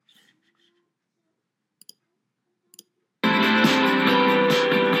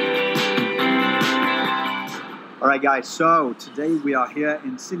Alright guys, so today we are here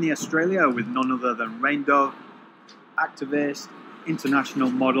in Sydney, Australia with none other than Rain Dove, activist, international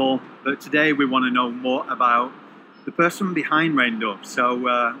model, but today we want to know more about the person behind Rain Dove. So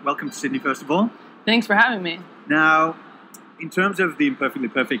welcome to Sydney first of all. Thanks for having me. Now, in terms of the Imperfectly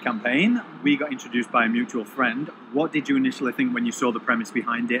Perfect campaign, we got introduced by a mutual friend. What did you initially think when you saw the premise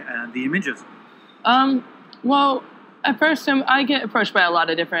behind it and the images? Well, at first, I get approached by a lot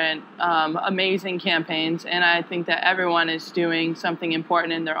of different amazing campaigns, and I think that everyone is doing something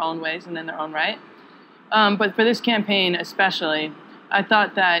important in their own ways and in their own right. But for this campaign especially, I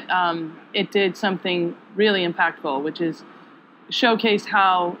thought that it did something really impactful, which is showcase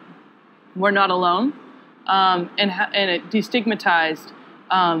how we're not alone, and it destigmatized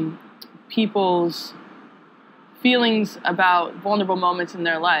people's feelings about vulnerable moments in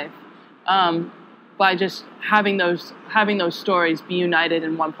their life. By just having those stories be united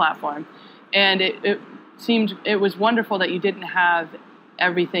in one platform. And it was wonderful that you didn't have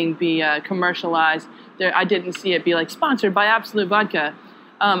everything be commercialized. I didn't see it be like sponsored by Absolut Vodka.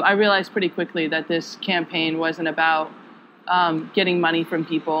 I realized pretty quickly that this campaign wasn't about getting money from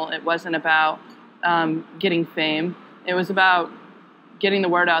people. It wasn't about getting fame. It was about getting the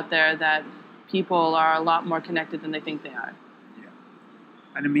word out there that people are a lot more connected than they think they are.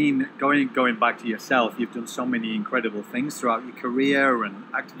 And I mean, going back to yourself, you've done so many incredible things throughout your career and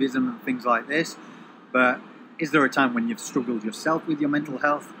activism and things like this. But is there a time when you've struggled yourself with your mental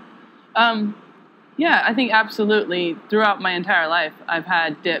health? Yeah, I think absolutely. Throughout my entire life, I've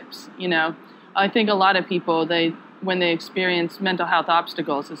had dips. You know, I think a lot of people, when they experience mental health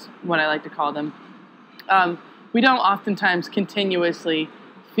obstacles, is what I like to call them. We don't oftentimes continuously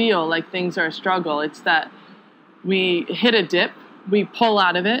feel like things are a struggle. It's that we hit a dip. We pull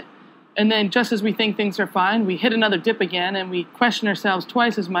out of it, and then just as we think things are fine, we hit another dip again, and we question ourselves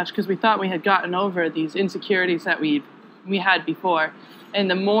twice as much because we thought we had gotten over these insecurities that we had before.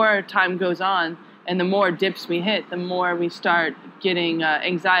 And the more time goes on, and the more dips we hit, the more we start getting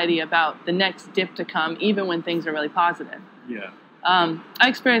anxiety about the next dip to come, even when things are really positive. Yeah. I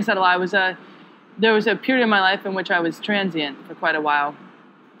experienced that a lot. There was a period in my life in which I was transient for quite a while,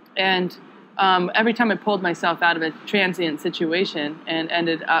 and every time I pulled myself out of a transient situation and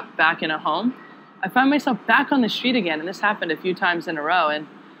ended up back in a home, I found myself back on the street again. And this happened a few times in a row. And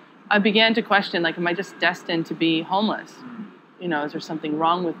I began to question, like, am I just destined to be homeless? You know, is there something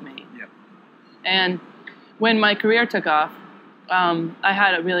wrong with me? Yeah. And when my career took off, I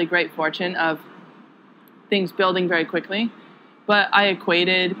had a really great fortune of things building very quickly. But I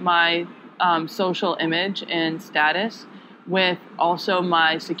equated my social image and status with also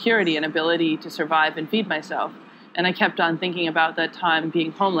my security and ability to survive and feed myself. And I kept on thinking about that time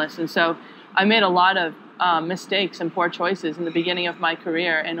being homeless. And so I made a lot of mistakes and poor choices in the beginning of my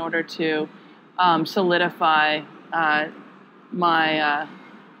career in order to solidify my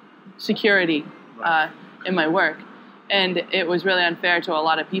security in my work. And it was really unfair to a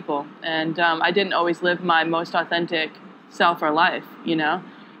lot of people. And I didn't always live my most authentic self or life, you know?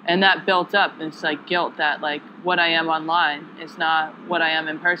 And that built up. It's like guilt that, like, what I am online is not what I am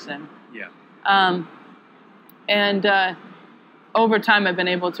in person. Yeah. And over time, I've been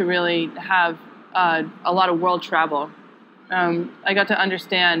able to really have a lot of world travel. I got to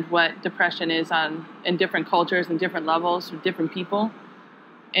understand what depression is in different cultures and different levels with different people.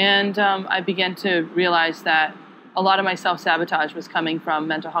 And I began to realize that a lot of my self-sabotage was coming from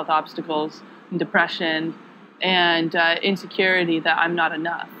mental health obstacles and depression and insecurity that I'm not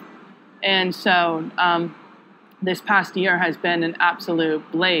enough. And so this past year has been an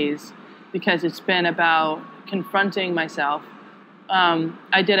absolute blaze because it's been about confronting myself.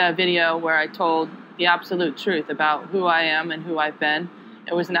 I did a video where I told the absolute truth about who I am and who I've been.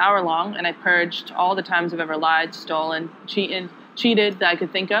 It was an hour long, and I purged all the times I've ever lied, stolen, cheated that I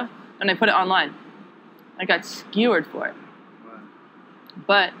could think of, and I put it online. I got skewered for it. Wow.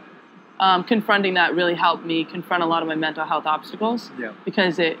 But confronting that really helped me confront a lot of my mental health obstacles. Yeah.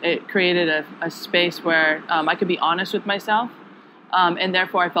 Because it created a space where I could be honest with myself, and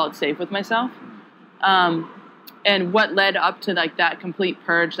therefore I felt safe with myself. And what led up to like that complete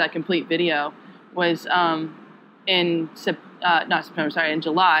purge, that complete video, was in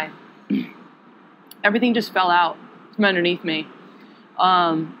July. Everything just fell out from underneath me.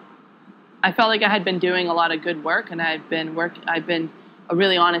 I felt like I had been doing a lot of good work, and I'd been a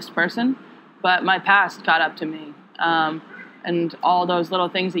really honest person, but my past caught up to me. And all those little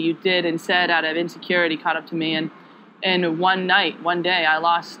things that you did and said out of insecurity caught up to me. And one day, I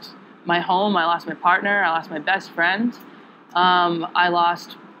lost my home, I lost my partner, I lost my best friend. I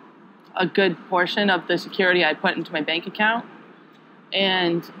lost a good portion of the security I put into my bank account.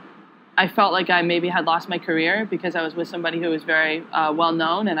 And I felt like I maybe had lost my career because I was with somebody who was very well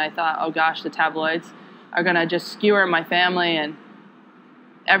known, and I thought, oh gosh, the tabloids are going to just skewer my family, and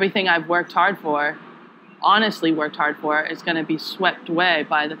everything I've worked hard for, honestly worked hard for, is going to be swept away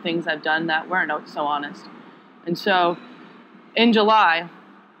by the things I've done that weren't so honest. And so in July,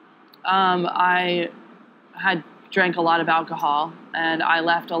 I had drank a lot of alcohol, and I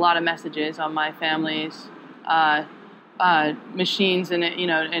left a lot of messages on my family's machines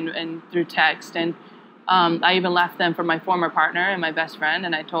and through text, and I even left them for my former partner and my best friend,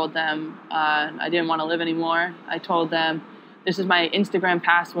 and I told them I didn't want to live anymore. I told them, this is my Instagram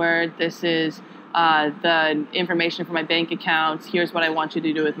password, this is the information for my bank accounts, here's what I want you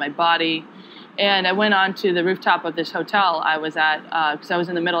to do with my body. And I went on to the rooftop of this hotel I was at, because I was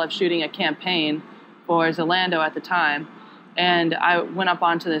in the middle of shooting a campaign for Zalando at the time, and I went up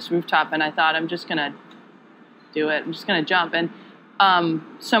onto this rooftop, and I thought, I'm just going to do it. I'm just going to jump. And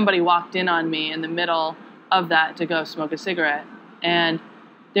somebody walked in on me in the middle of that to go smoke a cigarette. And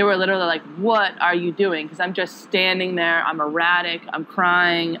they were literally like, what are you doing? Because I'm just standing there. I'm erratic. I'm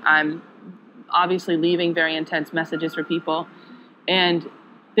crying. I'm obviously leaving very intense messages for people. And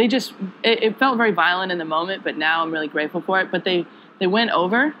they just, it felt very violent in the moment, but now I'm really grateful for it. But they went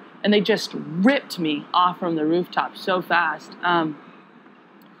over and they just ripped me off from the rooftop so fast.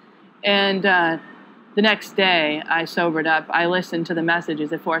 The next day, I sobered up. I listened to the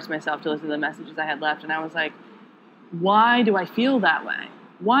messages. I forced myself to listen to the messages I had left. And I was like, why do I feel that way?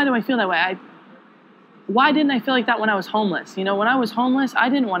 Why do I feel that way? Why didn't I feel like that when I was homeless? You know, when I was homeless, I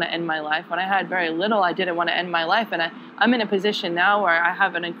didn't want to end my life. When I had very little, I didn't want to end my life. And I'm in a position now where I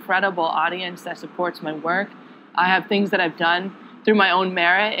have an incredible audience that supports my work. I have things that I've done through my own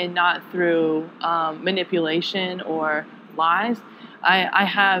merit and not through manipulation or lies. I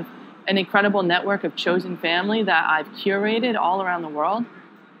have an incredible network of chosen family that I've curated all around the world.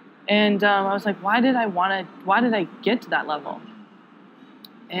 And I was like, why did I get to that level?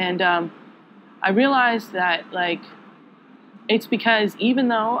 And I realized that, like, it's because even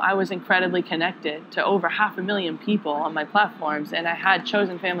though I was incredibly connected to over 500,000 people on my platforms, and I had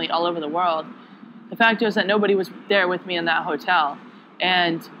chosen family all over the world, the fact was that nobody was there with me in that hotel.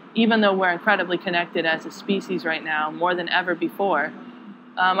 And even though we're incredibly connected as a species right now, more than ever before,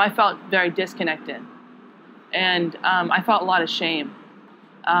 I felt very disconnected, and I felt a lot of shame.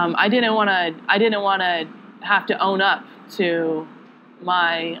 I didn't want to have to own up to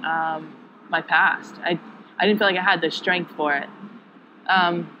my my past. I didn't feel like I had the strength for it.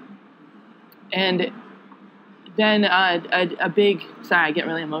 And then a big, sorry, I get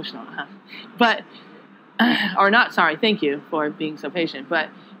really emotional, but or not sorry. Thank you for being so patient. But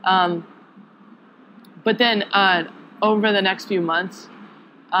then over the next few months,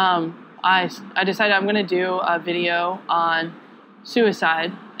 I decided I'm going to do a video on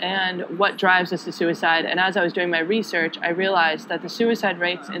suicide and what drives us to suicide. And as I was doing my research, I realized that the suicide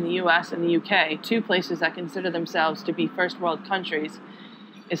rates in the US and the UK, two places that consider themselves to be first world countries,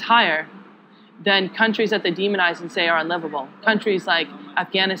 is higher than countries that they demonize and say are unlivable. Countries like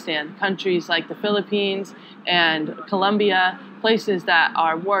Afghanistan, countries like the Philippines and Colombia, places that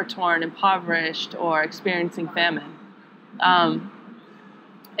are war-torn, impoverished, or experiencing famine.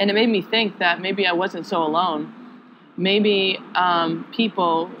 And it made me think that maybe I wasn't so alone. Maybe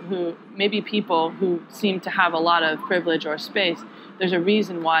people who seem to have a lot of privilege or space, there's a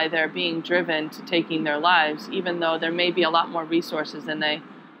reason why they're being driven to taking their lives, even though there may be a lot more resources than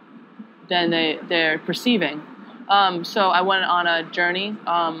they're perceiving. So I went on a journey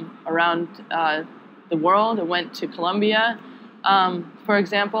around the world. I went to Colombia, for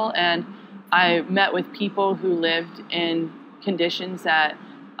example, and I met with people who lived in conditions that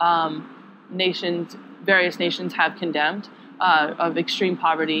various nations have condemned, of extreme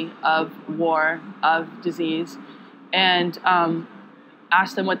poverty, of war, of disease, and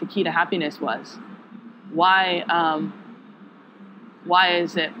asked them what the key to happiness was. Why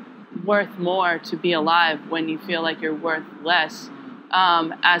is it worth more to be alive when you feel like you're worth less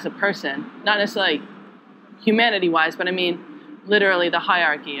as a person? Not necessarily humanity-wise, but I mean literally the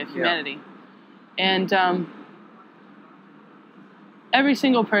hierarchy of humanity. Yeah. And every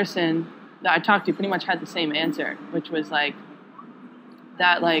single person that I talked to pretty much had the same answer, which was like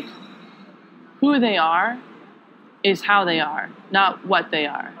that, like, who they are is how they are, not what they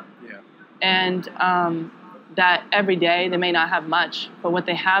are. Yeah. And that every day they may not have much, but what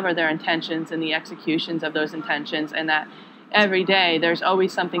they have are their intentions and the executions of those intentions, and that every day there's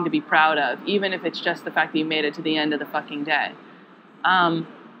always something to be proud of, even if it's just the fact that you made it to the end of the fucking day.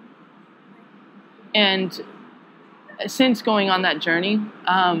 And since going on that journey,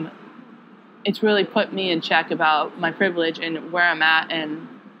 it's really put me in check about my privilege and where I'm at, and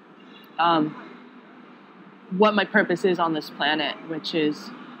what my purpose is on this planet, which is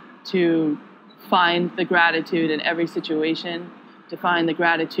to find the gratitude in every situation, to find the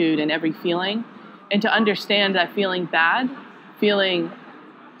gratitude in every feeling, and to understand that feeling bad, feeling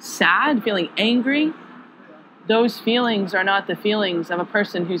sad, feeling angry, those feelings are not the feelings of a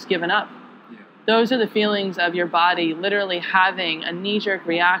person who's given up. Those are the feelings of your body literally having a knee-jerk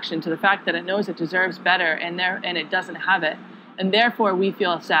reaction to the fact that it knows it deserves better and it doesn't have it. And therefore we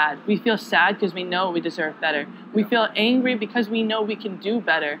feel sad. We feel sad because we know we deserve better. We feel angry because we know we can do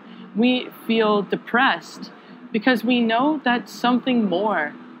better. We feel depressed because we know that something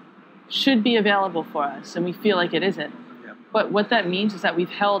more should be available for us and we feel like it isn't. But what that means is that we've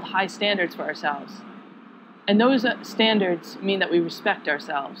held high standards for ourselves. And those standards mean that we respect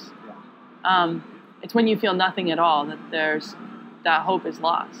ourselves. It's when you feel nothing at all that hope is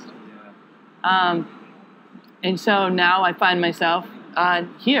lost. And so now I find myself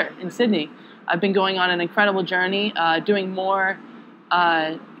here in Sydney. I've been going on an incredible journey, doing more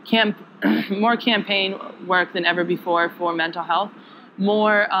campaign work than ever before for mental health,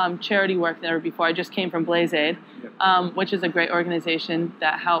 more charity work than ever before. I just came from Blaze Aid, which is a great organization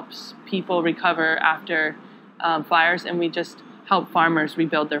that helps people recover after fires, and we just help farmers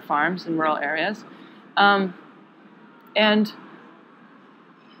rebuild their farms in rural areas. And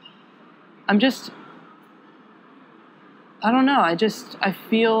I'm just, I don't know, I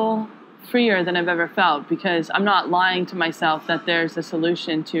feel freer than I've ever felt because I'm not lying to myself that there's a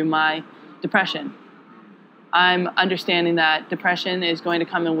solution to my depression. I'm understanding that depression is going to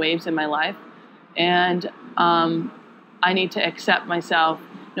come in waves in my life, and I need to accept myself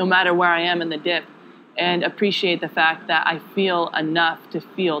no matter where I am in the dip and appreciate the fact that I feel enough to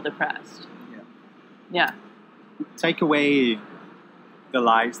feel depressed. Yeah. Take away the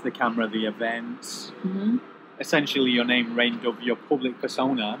lights, the camera, the events, essentially your name, Rain Dove, your public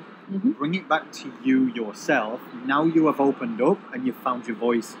persona, bring it back to you yourself. Now you have opened up and you've found your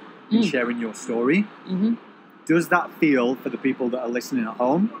voice in sharing your story. Does that feel, for the people that are listening at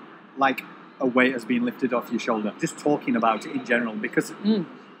home, like a weight has been lifted off your shoulder? Just talking about it in general, because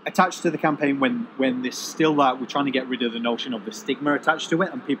attached to the campaign, when there's still that, we're trying to get rid of the notion of the stigma attached to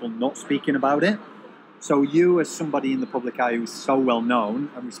it and people not speaking about it. So you, as somebody in the public eye who's so well known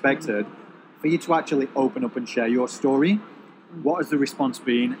and respected, for you to actually open up and share your story, what has the response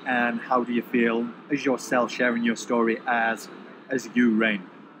been, and how do you feel as yourself sharing your story as you, Rain?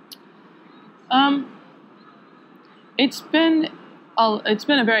 It's been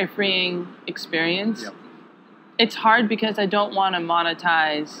a very freeing experience. It's hard because I don't want to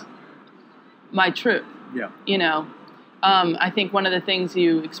monetize my truth. You know, I think one of the things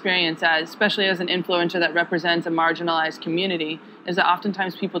you experience, especially as an influencer that represents a marginalized community, is that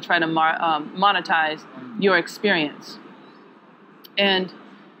oftentimes people try to monetize your experience. And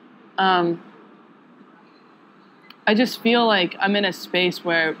I just feel like I'm in a space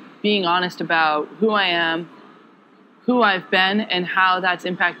where being honest about who I am, who I've been, and how that's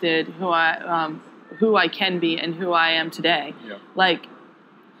impacted who I can be and who I am today. Like,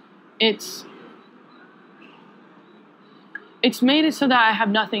 it's made it so that I have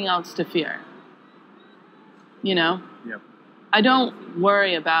nothing else to fear. You know? I don't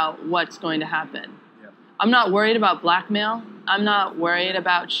worry about what's going to happen. I'm not worried about blackmail. I'm not worried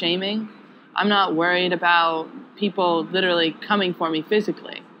about shaming. I'm not worried about people literally coming for me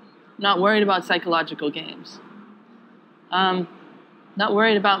physically. I'm not worried about psychological games. Not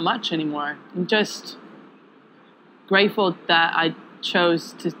worried about much anymore. I'm just grateful that I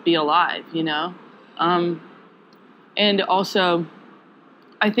chose to be alive, you know? And also,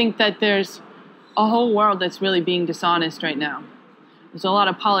 I think that there's a whole world that's really being dishonest right now. There's a lot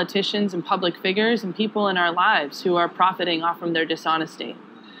of politicians and public figures and people in our lives who are profiting off from their dishonesty.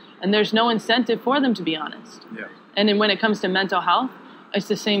 And there's no incentive for them to be honest. And then when it comes to mental health, it's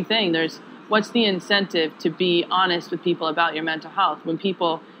the same thing. What's the incentive to be honest with people about your mental health? When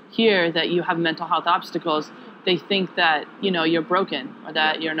people hear that you have mental health obstacles, they think that, you know, you're broken, or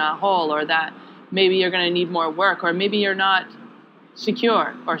that you're not whole, or that maybe you're going to need more work, or maybe you're not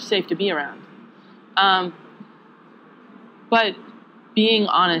secure or safe to be around. But being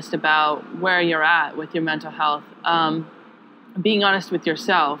honest about where you're at with your mental health, being honest with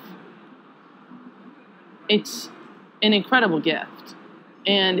yourself, it's an incredible gift.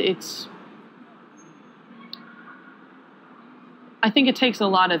 And I think it takes a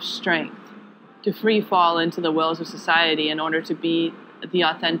lot of strength to free fall into the wills of society in order to be the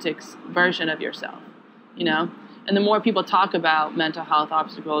authentic version of yourself, you know? And the more people talk about mental health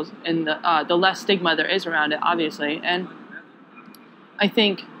obstacles, and the less stigma there is around it, obviously. And I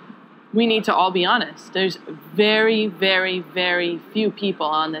think we need to all be honest. There's very, very, very few people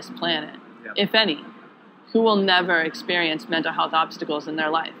on this planet, if any, who will never experience mental health obstacles in their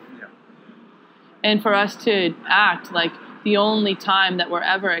life. Yeah. And for us to act like the only time that we're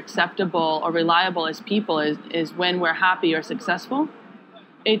ever acceptable or reliable as people is when we're happy or successful,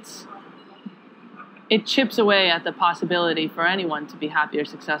 it chips away at the possibility for anyone to be happy or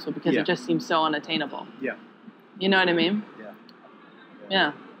successful because it just seems so unattainable. Yeah. You know what I mean?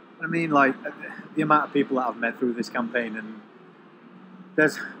 Yeah. I mean, like, the amount of people that I've met through this campaign, and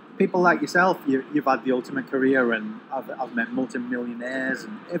there's people like yourself, you've had the ultimate career, and I've met multi-millionaires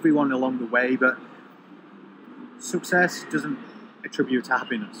and everyone along the way, but success doesn't attribute to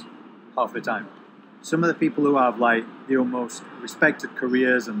happiness half the time. Some of the people who have, like, the most respected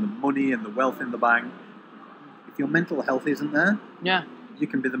careers and the money and the wealth in the bank, if your mental health isn't there, you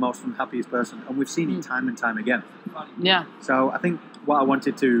can be the most unhappiest person. And we've seen it time and time again. Yeah. So I think what I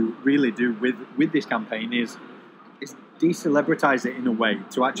wanted to really do with this campaign is de-celebritize it in a way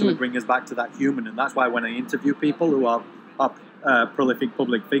to actually bring us back to that human. And that's why when I interview people who are prolific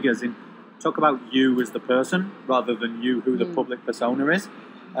public figures, talk about you as the person rather than you who the public persona is.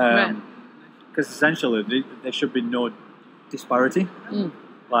 Because essentially there should be no disparity.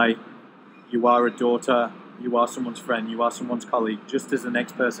 Like, you are a daughter, you are someone's friend, you are someone's colleague, just as the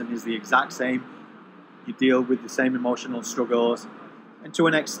next person is the exact same. You deal with the same emotional struggles, and to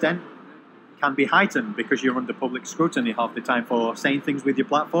an extent can be heightened because you're under public scrutiny half the time for saying things with your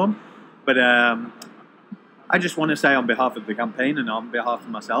platform. But I just want to say, on behalf of the campaign and on behalf of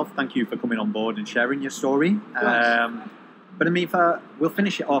myself, thank you for coming on board and sharing your story. But Amifa, we'll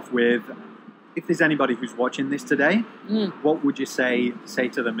finish it off with, if there's anybody who's watching this today, what would you say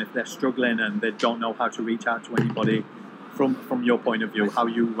to them if they're struggling and they don't know how to reach out to anybody from your point of view, how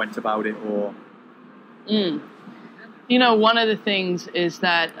you went about it? Or You know, one of the things is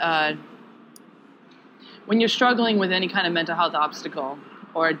that when you're struggling with any kind of mental health obstacle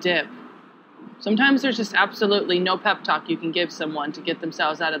or a dip, sometimes there's just absolutely no pep talk you can give someone to get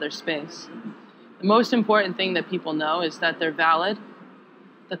themselves out of their space. The most important thing that people know is that they're valid,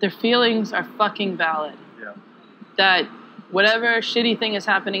 that their feelings are fucking valid. Yeah. That whatever shitty thing is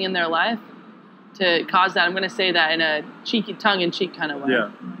happening in their life to cause that, I'm going to say that in a cheeky, tongue-in-cheek kind of way,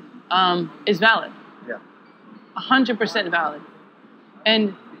 is valid. 100% valid.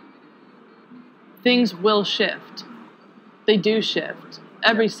 And things will shift. They do shift.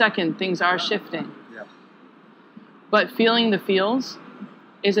 Every second, things are shifting. But feeling the feels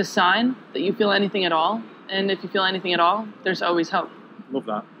is a sign that you feel anything at all. And if you feel anything at all, there's always hope. Love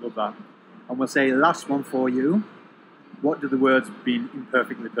that. And we'll say last one for you. What do the words being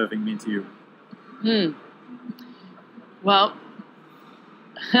imperfectly perfect mean to you? Well,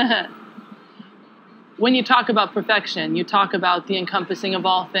 when you talk about perfection, you talk about the encompassing of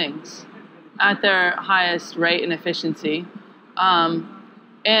all things at their highest rate and efficiency.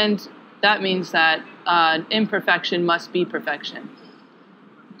 And that means that imperfection must be perfection.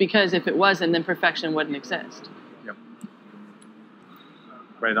 Because if it wasn't, then perfection wouldn't exist. Yep.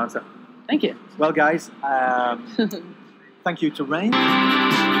 Great answer. Thank you. Well, guys, thank you to Rain.